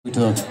We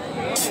took.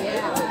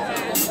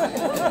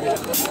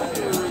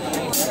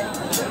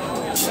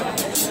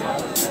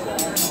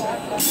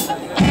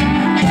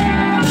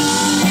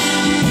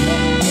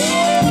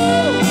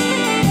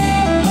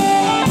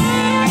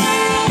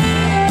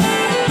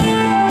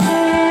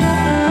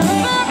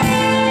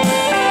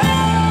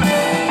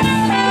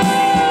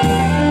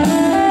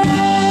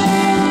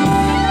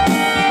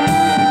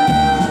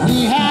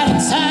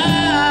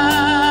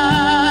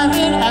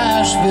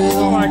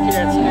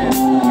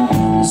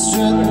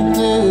 Strutting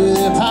through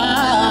the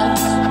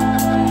pines,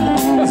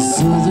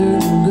 southern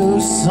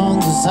ghosts on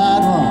the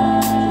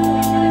sidewalk.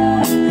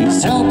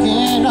 He's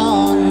choking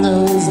on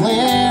those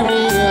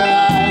Larry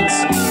lights.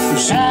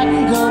 Wish I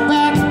could go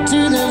back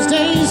to those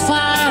days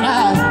flying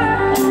high.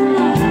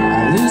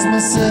 I lose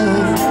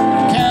myself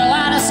in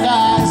Carolina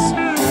skies.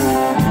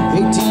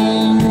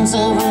 18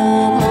 silver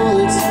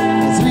bullets,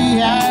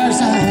 3 hours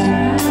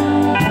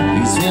time.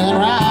 He's feeling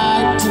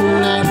right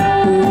tonight.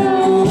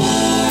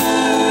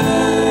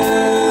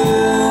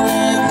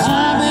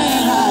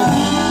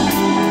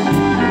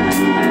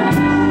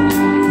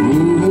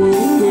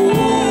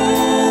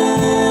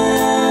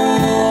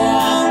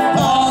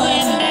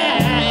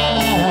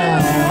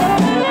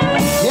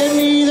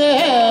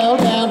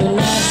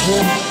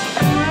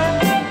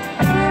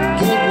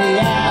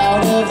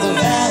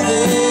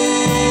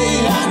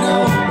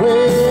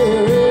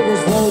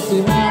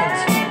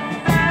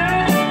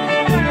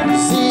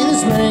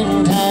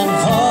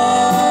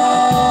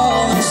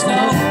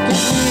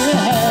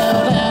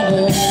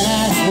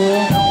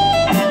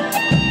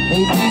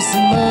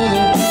 Some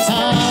other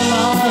time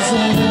ours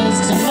is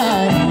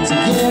tonight. So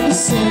give me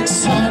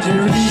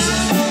 600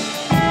 reasons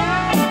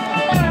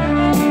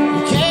to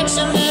catch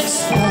the next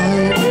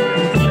flight.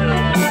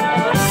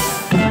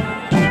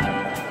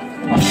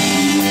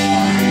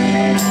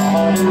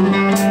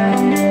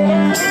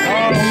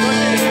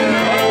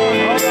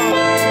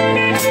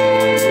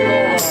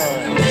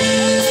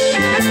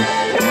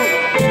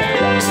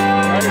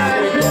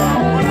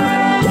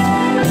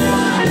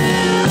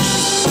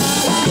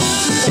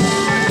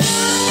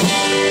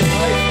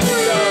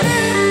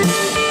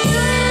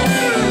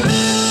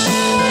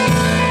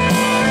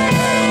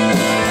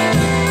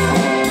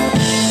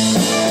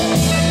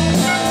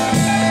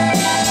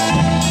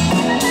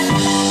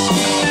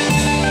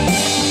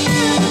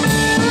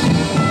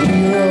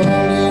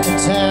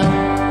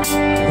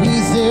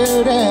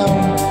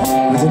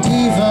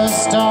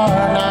 Star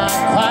not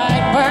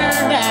quite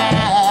burned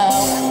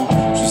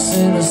out. She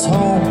sent us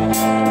home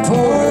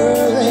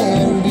poorer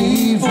than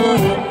before.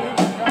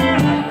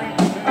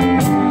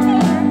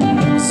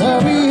 So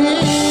we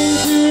hit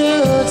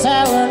the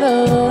tower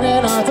note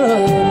in our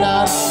throat.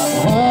 Not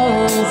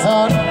what we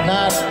thought,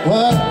 not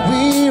what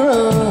we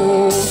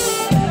wrote.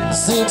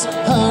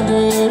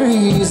 600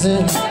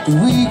 reasons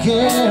we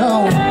get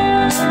home.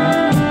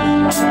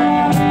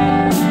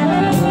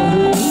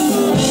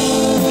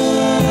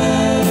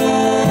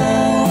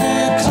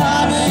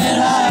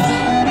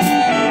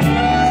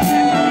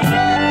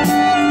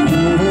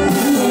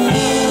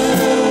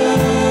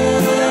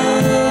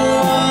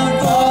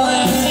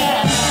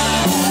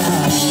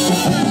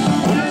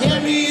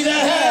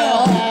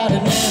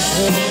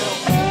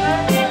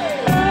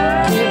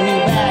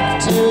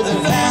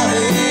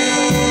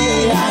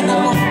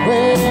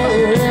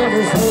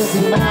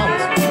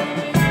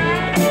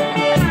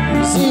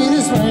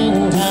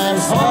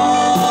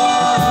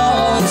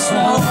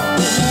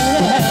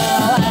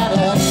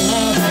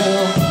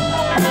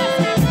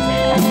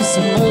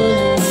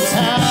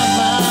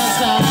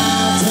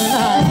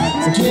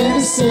 Give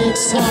me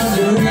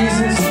 600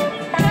 reasons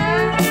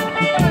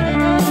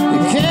to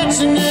catch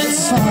the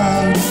next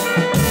flight.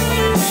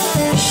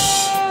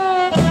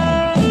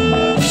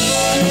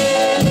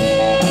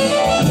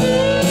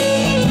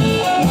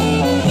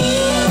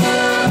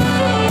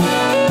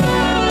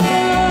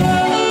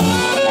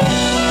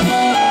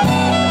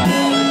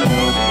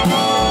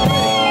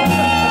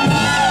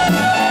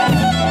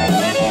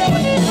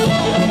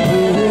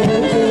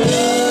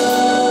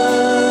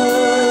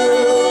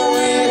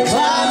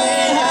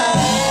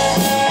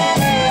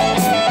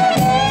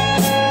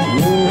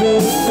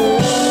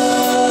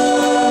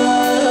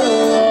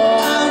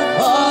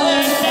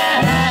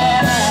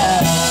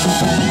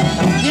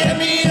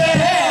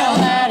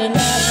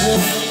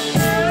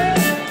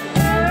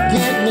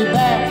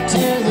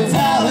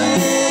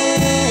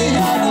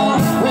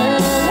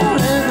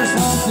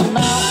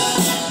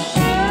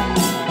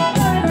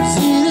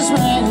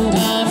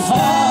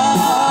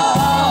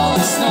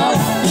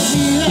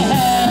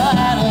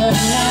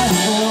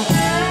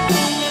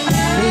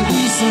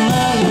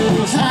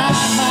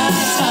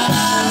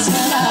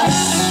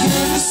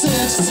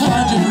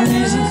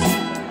 Reasons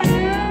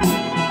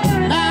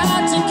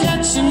not to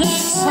catch your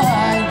next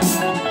flight.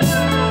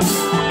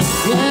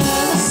 Yeah,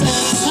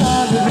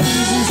 600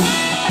 reasons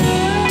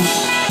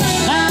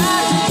not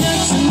to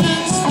catch your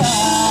next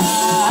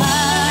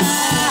flight.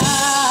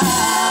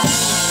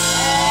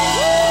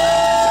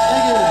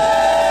 Thank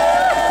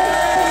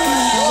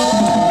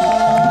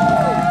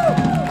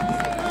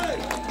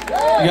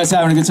you. You guys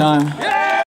having a good time?